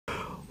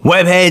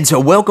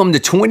Webheads, welcome to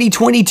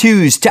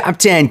 2022's Top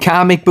 10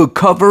 Comic Book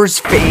Covers.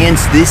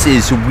 Fans, this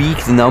is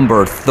week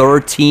number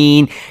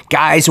 13.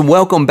 Guys,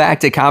 welcome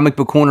back to Comic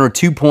Book Corner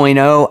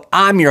 2.0.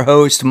 I'm your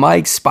host,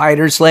 Mike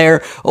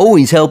Spider-Slayer,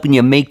 always helping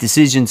you make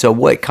decisions on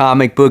what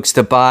comic books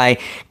to buy.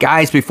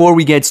 Guys, before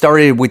we get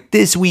started with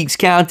this week's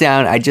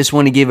countdown, I just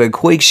want to give a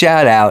quick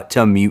shout out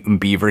to Mutant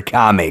Beaver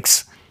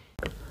Comics.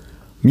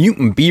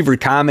 Mutant Beaver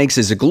Comics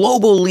is a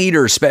global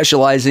leader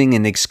specializing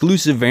in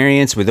exclusive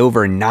variants with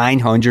over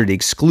 900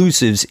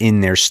 exclusives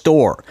in their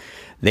store.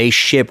 They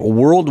ship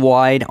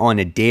worldwide on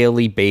a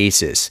daily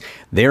basis.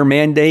 Their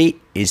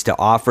mandate is to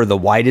offer the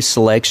widest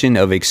selection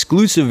of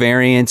exclusive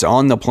variants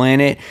on the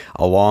planet,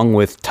 along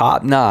with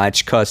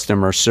top-notch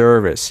customer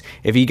service.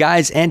 If you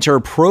guys enter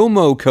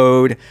promo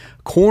code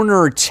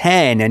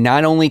Corner10, and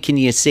not only can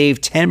you save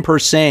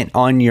 10%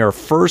 on your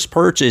first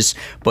purchase,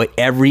 but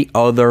every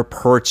other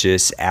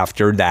purchase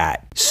after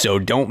that. So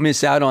don't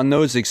miss out on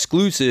those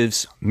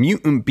exclusives.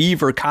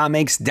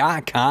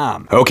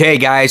 MutantBeaverComics.com. Okay,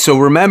 guys, so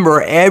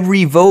remember,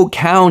 every vote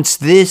counts.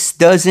 This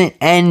doesn't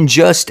end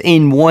just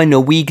in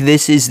one week.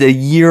 This is the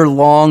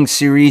year-long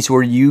series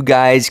where you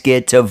guys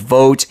get to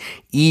vote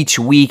each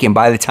week, and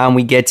by the time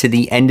we get to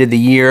the end of the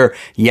year,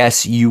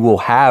 yes, you will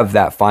have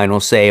that final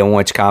say on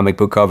which comic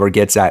book cover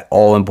gets that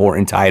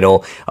all-important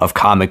title of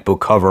comic book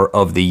cover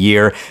of the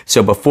year.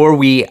 So before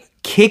we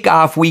kick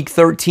off week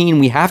 13,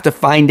 we have to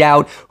find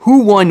out who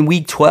won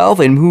week 12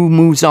 and who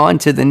moves on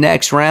to the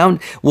next round.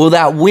 Well,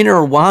 that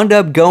winner wound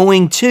up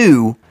going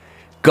to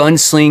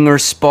Gunslinger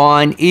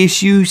Spawn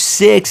issue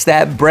 6,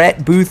 that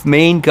Brett Booth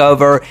main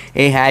cover.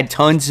 It had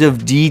tons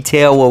of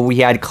detail where we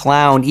had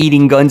Clown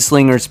eating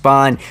Gunslinger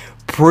Spawn.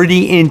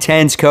 Pretty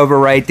intense cover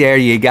right there.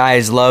 You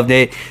guys loved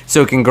it.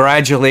 So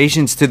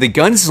congratulations to the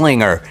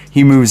Gunslinger.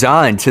 He moves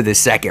on to the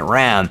second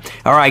round.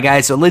 All right,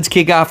 guys, so let's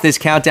kick off this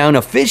countdown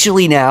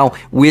officially now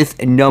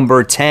with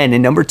number 10.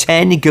 And number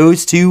 10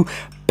 goes to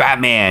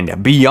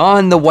Batman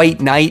Beyond the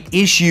White Knight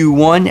issue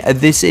 1.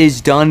 This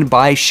is done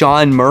by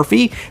Sean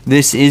Murphy.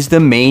 This is the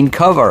main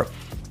cover.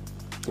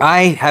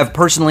 I have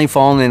personally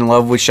fallen in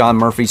love with Sean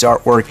Murphy's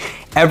artwork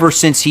ever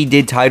since he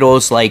did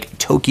titles like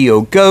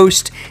Tokyo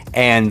Ghost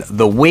and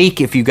The Wake.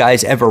 If you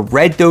guys ever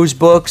read those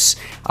books,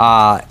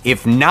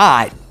 if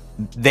not,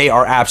 they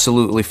are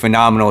absolutely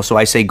phenomenal. So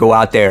I say go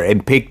out there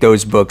and pick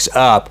those books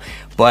up.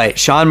 But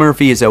Sean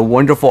Murphy is a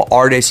wonderful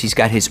artist. He's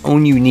got his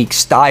own unique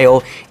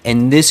style,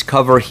 and this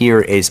cover here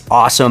is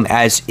awesome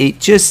as it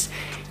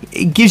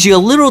gives you a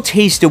little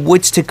taste of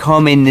what's to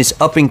come in this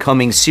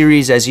up-and-coming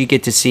series as you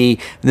get to see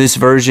this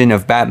version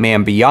of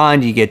Batman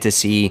Beyond. You get to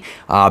see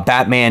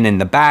Batman in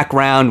the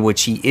background,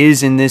 which he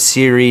is in this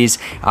series.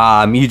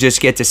 You just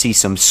get to see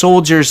some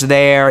soldiers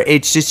there.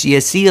 It's just,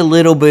 you see a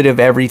little bit of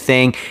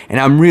everything, and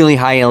I'm really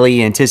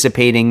highly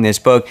anticipating this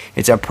book.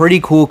 It's a pretty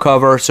cool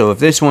cover, so if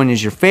this one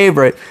is your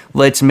favorite,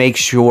 let's make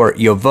sure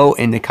you vote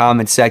in the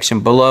comment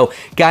section below.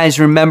 Guys,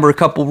 remember a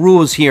couple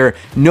rules here.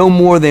 No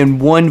more than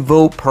one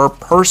vote per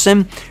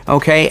person.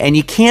 Okay, and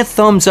you can't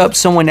thumbs up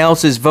someone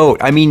else's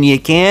vote. I mean, you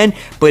can,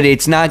 but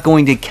it's not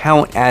going to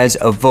count as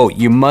a vote.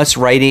 You must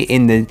write it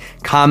in the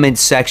comment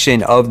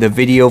section of the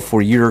video for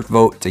your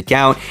vote to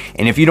count.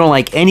 And if you don't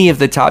like any of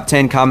the top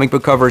 10 comic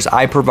book covers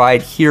I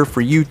provide here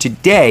for you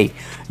today,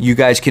 you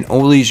guys can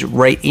always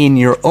write in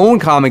your own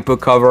comic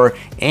book cover,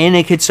 and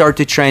it could start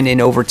to trend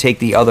and overtake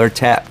the other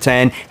top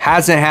 10.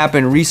 Hasn't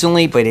happened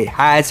recently, but it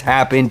has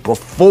happened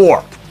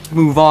before. Let's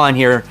move on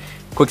here.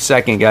 Quick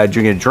second, gotta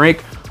drink a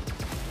drink.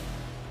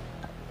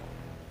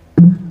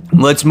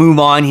 Let's move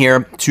on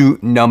here to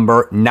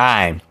number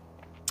 9.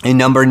 And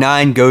number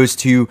 9 goes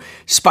to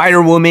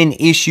Spider-Woman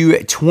issue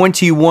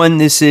 21.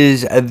 This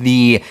is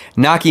the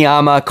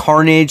Nakayama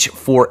Carnage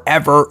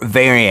Forever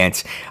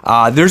variant.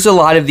 There's a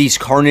lot of these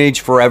Carnage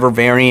Forever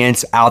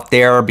variants out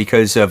there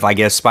because of, I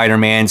guess,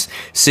 Spider-Man's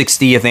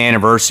 60th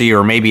anniversary,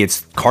 or maybe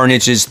it's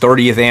Carnage's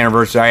 30th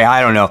anniversary.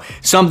 I don't know.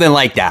 Something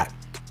like that.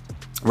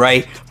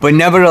 Right? But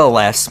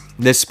nevertheless,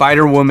 this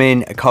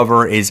Spider-Woman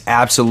cover is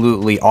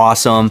absolutely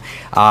awesome.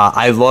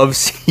 I love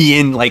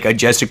seeing like a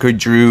Jessica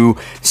Drew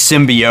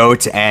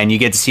symbiote, and you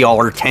get to see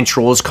all her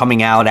tendrils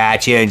coming out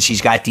at you, and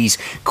she's got these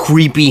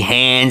creepy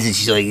hands, and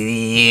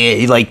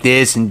she's like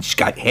this, and she's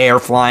got hair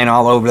flying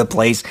all over the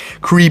place.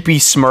 Creepy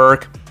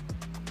smirk.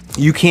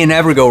 You can't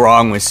ever go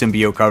wrong with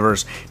symbiote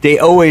covers. They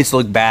always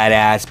look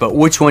badass, but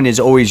which one is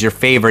always your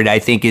favorite, I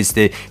think, is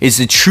the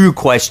true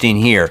question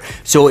here.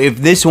 So if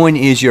this one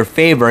is your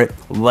favorite,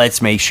 let's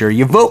make sure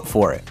you vote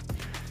for it.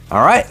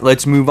 All right,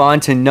 let's move on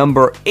to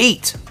number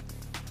 8.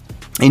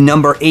 And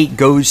number 8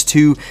 goes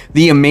to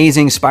The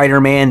Amazing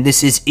Spider-Man.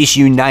 This is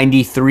issue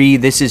 93.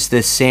 This is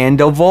the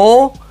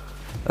Sandoval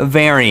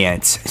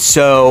variant.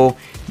 So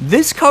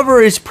this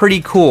cover is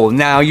pretty cool.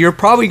 Now, you're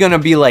probably going to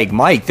be like,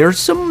 Mike, there's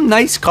some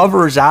nice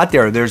covers out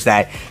there. There's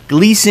that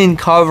Gleason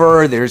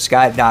cover. There's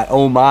got that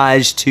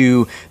homage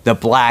to the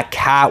Black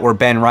Cat where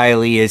Ben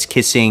Reilly is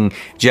kissing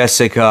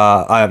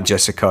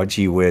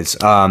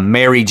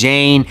Mary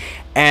Jane.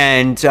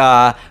 And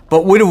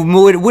but would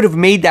have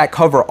made that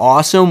cover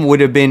awesome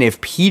would have been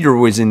if Peter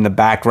was in the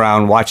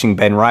background watching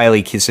Ben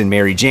Reilly kissing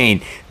Mary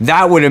Jane.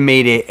 That would have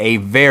made it a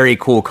very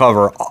cool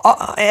cover.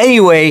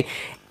 Anyway,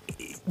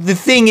 the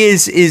thing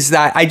is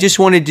that I just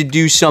wanted to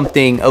do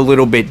something a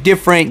little bit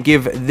different,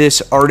 give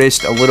this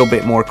artist a little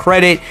bit more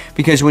credit,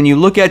 because when you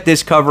look at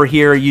this cover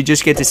here, you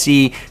just get to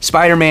see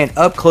Spider-Man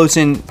up close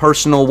and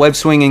personal, web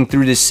swinging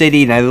through the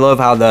city, and I love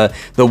how the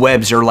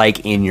webs are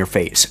like in your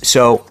face.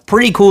 So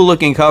pretty cool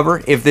looking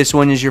cover. If this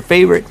one is your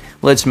favorite,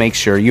 let's make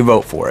sure you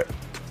vote for it.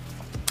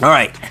 All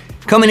right.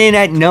 Coming in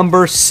at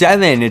number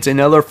 7, it's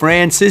another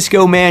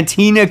Francisco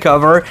Mantina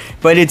cover,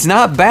 but it's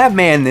not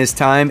Batman this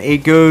time.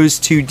 It goes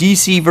to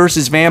DC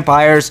vs.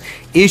 Vampires,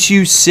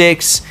 issue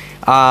 6.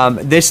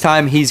 This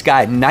time he's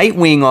got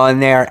Nightwing on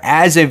there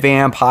as a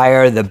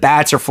vampire. The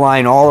bats are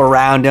flying all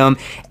around him.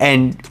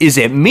 And is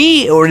it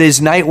me, or does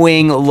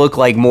Nightwing look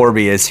like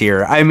Morbius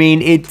here? I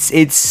mean,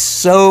 it's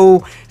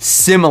so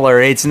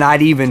similar. It's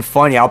not even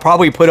funny. I'll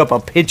probably put up a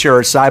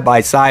picture side by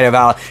side of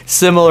how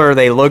similar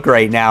they look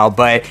right now.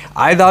 But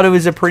I thought it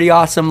was a pretty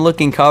awesome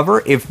looking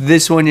cover. If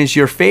this one is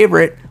your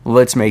favorite,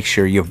 let's make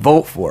sure you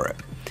vote for it.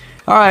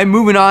 All right,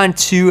 moving on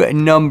to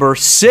number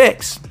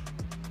 6.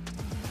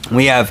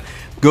 We have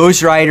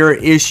Ghost Rider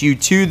issue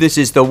 2. This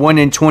is the 1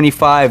 in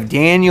 25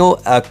 Daniel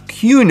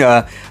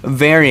Acuna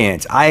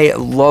variant. I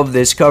love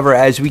this cover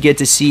as we get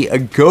to see a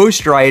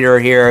Ghost Rider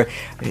here,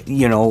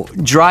 you know,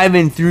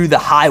 driving through the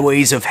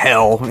highways of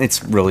hell.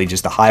 It's really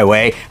just a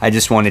highway. I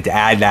just wanted to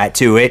add that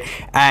to it.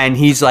 And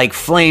he's like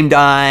flamed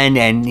on,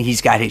 and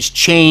he's got his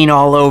chain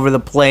all over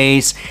the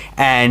place.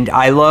 And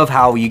I love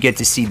how you get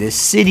to see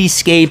this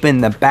cityscape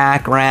in the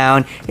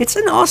background. It's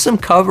an awesome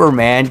cover,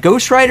 man.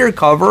 Ghost Rider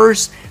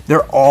covers,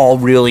 they're all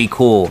really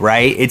cool,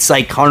 right? It's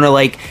like kind of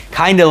like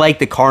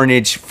the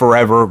Carnage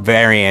Forever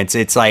variants.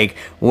 It's like,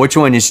 which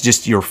one is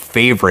just your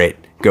favorite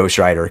Ghost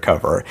Rider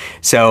cover?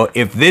 So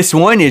if this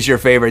one is your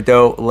favorite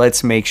though,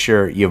 let's make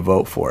sure you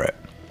vote for it.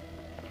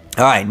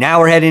 All right, now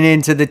we're heading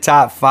into the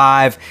top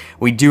 5.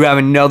 We do have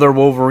another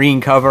Wolverine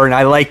cover, and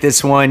I like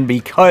this one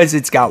because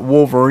it's got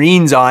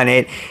Wolverines on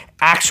it,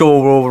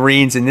 actual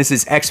Wolverines, and this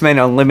is X-Men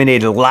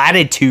Unlimited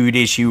Latitude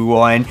issue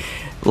 1.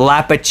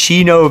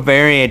 Lapachino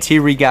variant.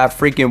 Here we got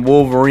freaking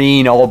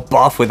Wolverine all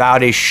buff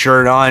without his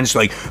shirt on. It's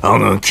like, I'm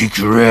gonna kick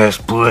your ass,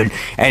 bud.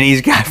 And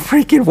he's got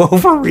freaking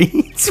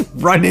Wolverines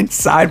running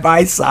side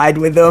by side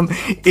with him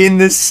in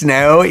the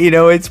snow. You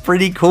know, it's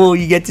pretty cool.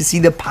 You get to see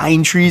the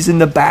pine trees in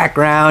the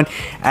background,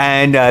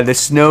 and the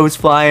snow's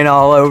flying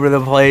all over the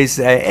place.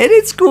 And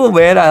it's cool,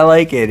 man. I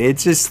like it. It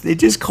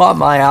just caught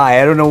my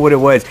eye. I don't know what it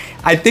was.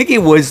 I think it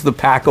was the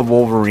pack of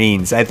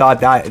Wolverines. I thought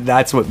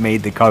that's what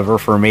made the cover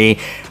for me.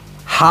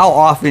 How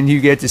often you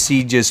get to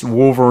see just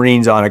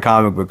Wolverines on a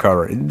comic book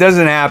cover? It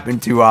doesn't happen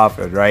too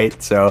often,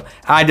 right? So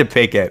I had to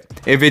pick it.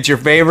 If it's your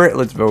favorite,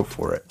 let's vote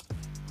for it.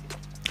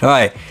 All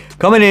right,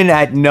 coming in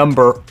at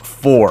number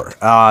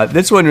 4.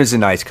 This one was a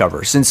nice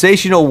cover.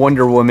 Sensational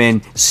Wonder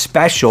Woman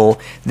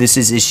Special. This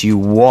is issue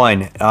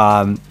 1.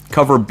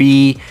 Cover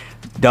B,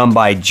 done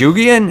by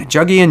Jugian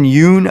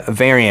Yoon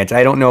variant.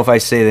 I don't know if I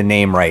say the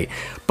name right,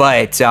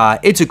 but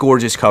it's a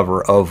gorgeous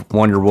cover of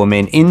Wonder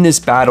Woman in this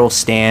battle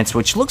stance,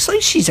 which looks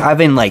like she's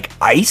having like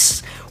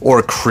ice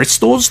or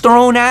crystals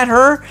thrown at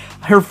her.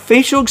 Her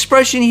facial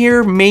expression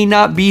here may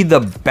not be the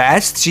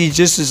best. She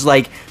just is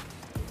like,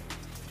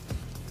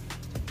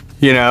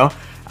 you know,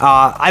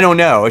 I don't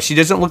know. She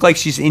doesn't look like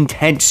she's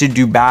intent to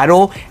do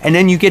battle. And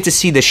then you get to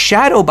see the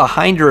shadow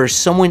behind her as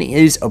someone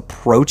is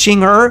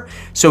approaching her.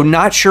 So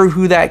not sure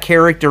who that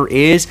character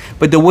is.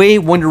 But the way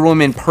Wonder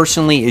Woman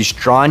personally is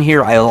drawn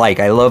here, I like.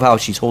 I love how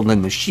she's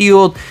holding the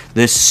shield,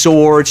 the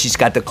sword. She's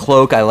got the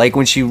cloak. I like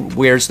when she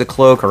wears the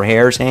cloak. Her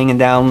hair's hanging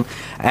down.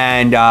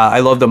 And I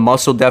love the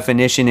muscle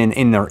definition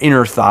in their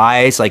inner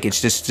thighs. Like, it's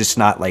just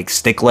not like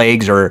stick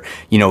legs or,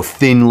 you know,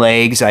 thin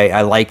legs.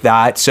 I like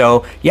that.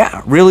 So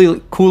yeah,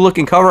 really cool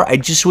looking cover. I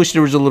just wish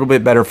there was a little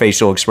bit better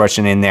facial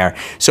expression in there.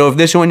 So if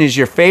this one is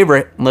your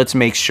favorite, let's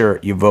make sure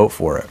you vote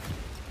for it.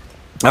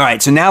 All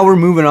right, so now we're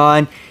moving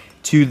on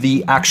to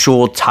the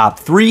actual top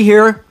 3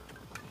 here.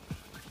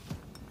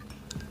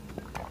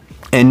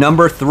 And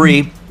number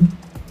 3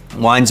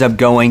 winds up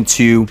going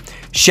to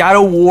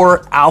Shadow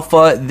War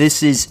Alpha.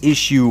 This is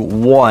issue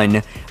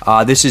 1.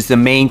 This is the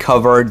main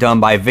cover done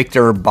by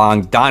Victor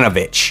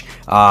Bogdanovich.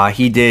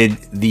 He did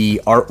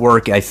the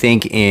artwork, I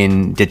think,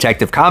 in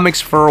Detective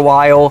Comics for a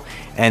while,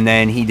 and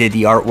then he did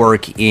the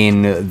artwork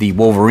in the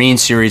Wolverine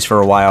series for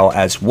a while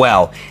as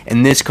well.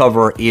 And this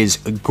cover is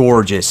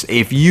gorgeous.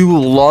 If you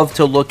love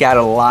to look at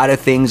a lot of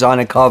things on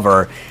a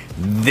cover,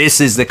 this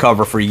is the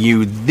cover for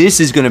you. This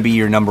is going to be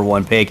your number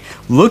 1 pick.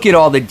 Look at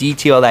all the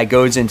detail that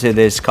goes into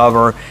this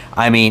cover.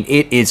 I mean,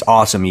 it is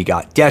awesome. You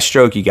got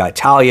Deathstroke, you got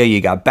Talia,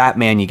 you got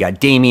Batman, you got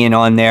Damian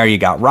on there, you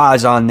got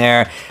Ra's on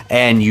there,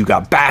 and you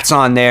got Bats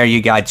on there.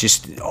 You got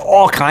just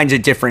all kinds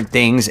of different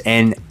things,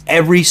 and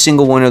every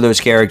single one of those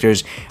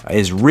characters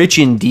is rich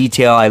in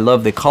detail. I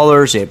love the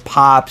colors, it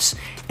pops.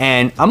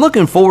 And I'm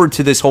looking forward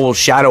to this whole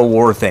Shadow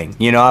War thing.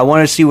 You know, I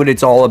want to see what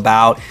it's all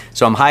about,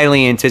 so I'm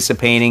highly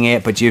anticipating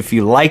it. But if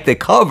you like the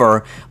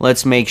cover,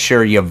 let's make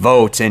sure you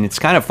vote. And it's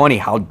kind of funny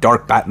how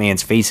dark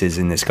Batman's face is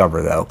in this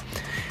cover, though.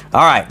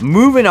 All right,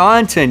 moving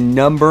on to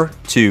number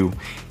 2.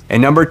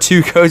 And number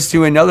 2 goes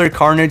to another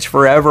Carnage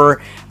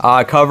Forever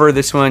cover.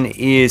 This one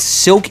is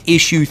Silk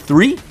issue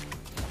 3.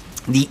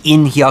 The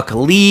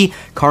In-Hyuk Lee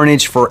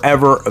Carnage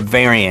Forever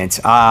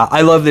variant.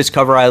 I love this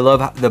cover. I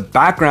love the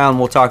background.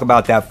 We'll talk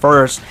about that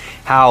first.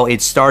 How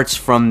it starts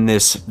from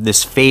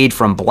this fade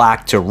from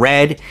black to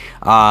red,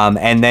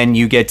 and then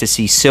you get to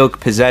see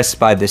Silk possessed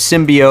by the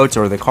symbiote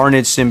or the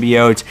Carnage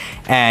symbiote.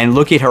 And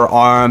look at her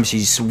arms.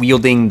 She's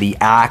wielding the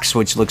axe,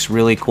 which looks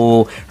really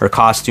cool. Her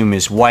costume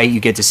is white. You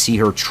get to see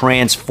her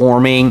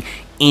transforming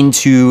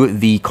into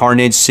the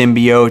Carnage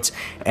symbiote,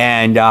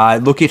 and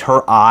look at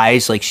her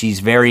eyes, like she's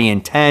very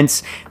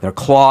intense. Their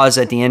claws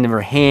at the end of her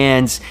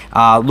hands.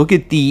 Look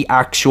at the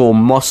actual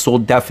muscle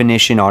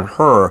definition on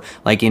her,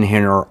 like in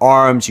her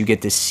arms. You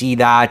get to see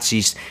that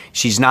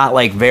she's not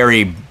like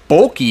very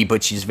bulky,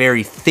 but she's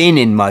very thin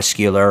and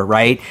muscular,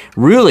 right?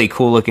 Really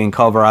cool looking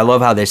cover. I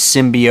love how the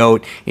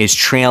symbiote is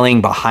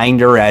trailing behind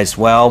her as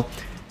well.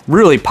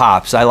 Really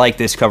pops. I like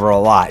this cover a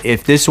lot.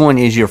 If this one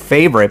is your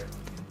favorite,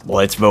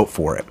 let's vote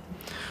for it.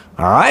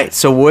 All right,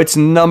 so what's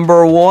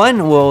number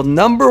 1? Well,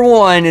 number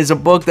 1 is a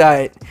book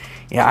that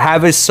I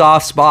have a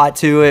soft spot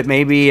to it.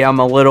 Maybe I'm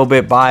a little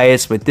bit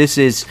biased, but this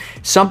is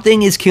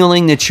Something is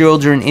Killing the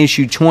Children,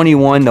 issue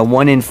 21, the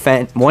 1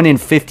 in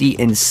 50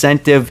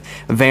 incentive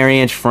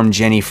variant from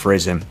Jenny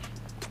Frison.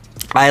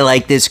 I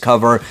like this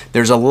cover.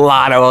 There's a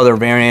lot of other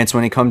variants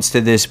when it comes to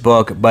this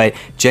book, but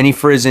Jenny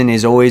Frison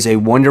is always a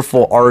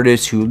wonderful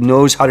artist who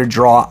knows how to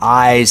draw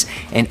eyes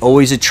and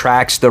always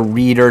attracts the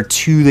reader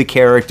to the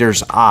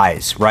character's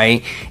eyes,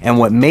 right? And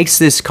what makes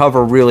this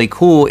cover really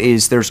cool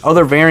is there's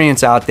other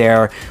variants out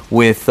there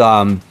with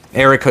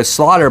Erica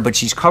Slaughter, but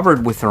she's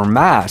covered with her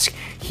mask.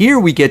 Here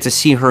we get to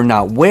see her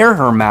not wear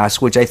her mask,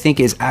 which I think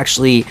is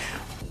actually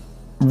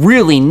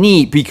really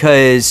neat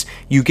because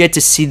you get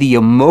to see the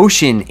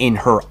emotion in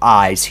her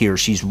eyes here.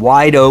 She's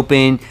wide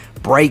open,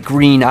 bright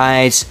green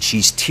eyes.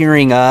 She's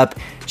tearing up.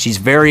 She's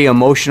very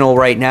emotional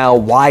right now.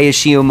 Why is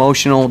she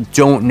emotional?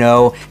 Don't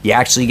know. You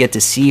actually get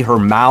to see her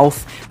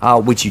mouth,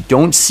 which you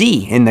don't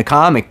see in the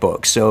comic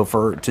book. So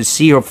to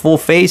see her full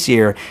face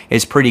here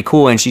is pretty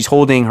cool. And she's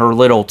holding her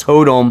little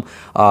totem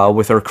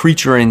with her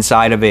creature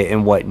inside of it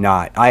and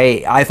whatnot.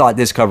 I thought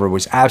this cover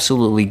was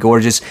absolutely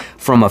gorgeous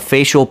from a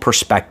facial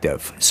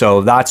perspective.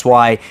 So that's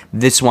why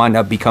this wound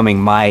up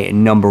becoming my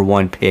number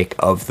 1 pick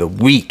of the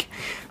week.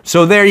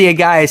 So there you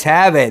guys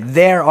have it.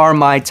 There are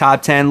my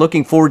top 10.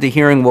 Looking forward to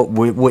hearing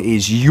what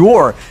is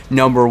your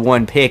number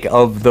 1 pick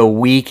of the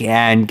week.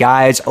 And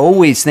guys,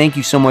 always thank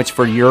you so much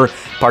for your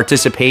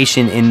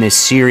participation in this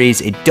series.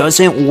 It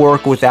doesn't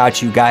work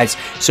without you guys.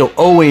 So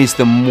always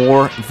the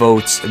more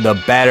votes,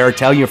 the better.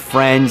 Tell your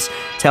friends,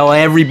 tell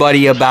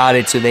everybody about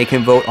it so they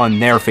can vote on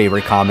their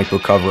favorite comic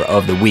book cover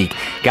of the week.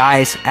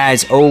 Guys,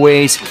 as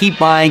always, keep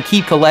buying,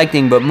 keep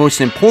collecting, but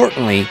most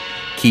importantly,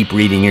 keep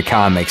reading your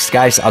comics.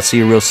 Guys, I'll see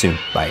you real soon.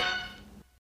 Bye.